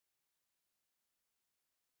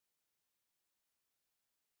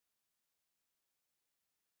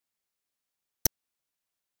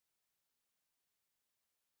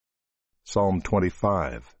Psalm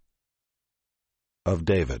 25 of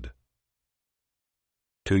David.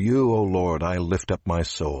 To you, O Lord, I lift up my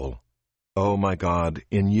soul. O my God,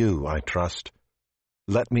 in you I trust.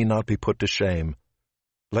 Let me not be put to shame.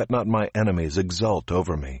 Let not my enemies exult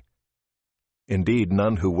over me. Indeed,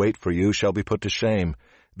 none who wait for you shall be put to shame.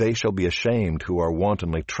 They shall be ashamed who are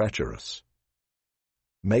wantonly treacherous.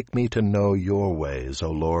 Make me to know your ways,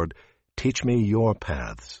 O Lord. Teach me your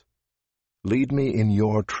paths. Lead me in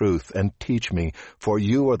your truth and teach me, for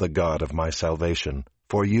you are the God of my salvation.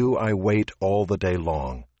 For you I wait all the day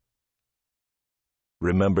long.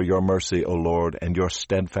 Remember your mercy, O Lord, and your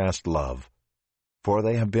steadfast love, for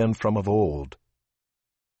they have been from of old.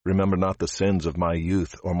 Remember not the sins of my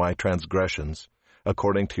youth or my transgressions.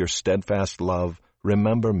 According to your steadfast love,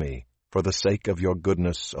 remember me, for the sake of your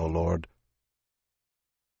goodness, O Lord.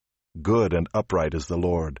 Good and upright is the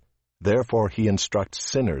Lord. Therefore he instructs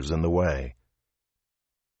sinners in the way.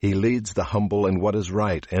 He leads the humble in what is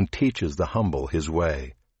right and teaches the humble his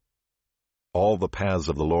way. All the paths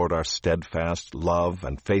of the Lord are steadfast, love,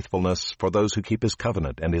 and faithfulness for those who keep his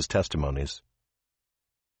covenant and his testimonies.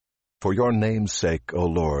 For your name's sake, O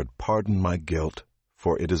Lord, pardon my guilt,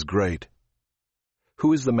 for it is great.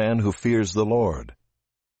 Who is the man who fears the Lord?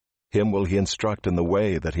 Him will he instruct in the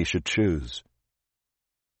way that he should choose.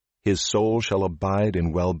 His soul shall abide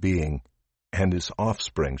in well-being, and his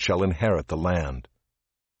offspring shall inherit the land.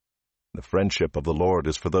 The friendship of the Lord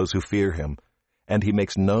is for those who fear him, and he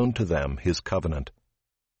makes known to them his covenant.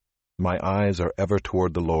 My eyes are ever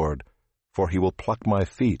toward the Lord, for he will pluck my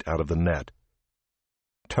feet out of the net.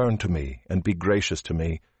 Turn to me and be gracious to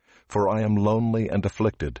me, for I am lonely and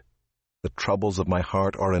afflicted. The troubles of my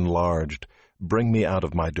heart are enlarged. Bring me out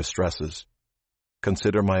of my distresses.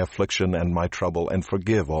 Consider my affliction and my trouble, and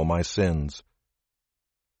forgive all my sins.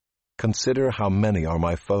 Consider how many are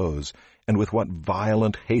my foes, and with what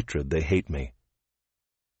violent hatred they hate me.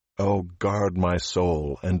 O guard my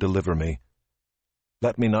soul and deliver me.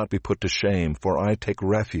 Let me not be put to shame, for I take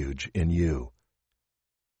refuge in you.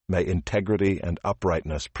 May integrity and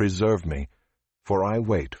uprightness preserve me, for I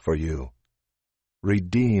wait for you.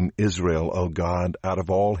 Redeem Israel, O God, out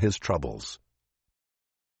of all his troubles.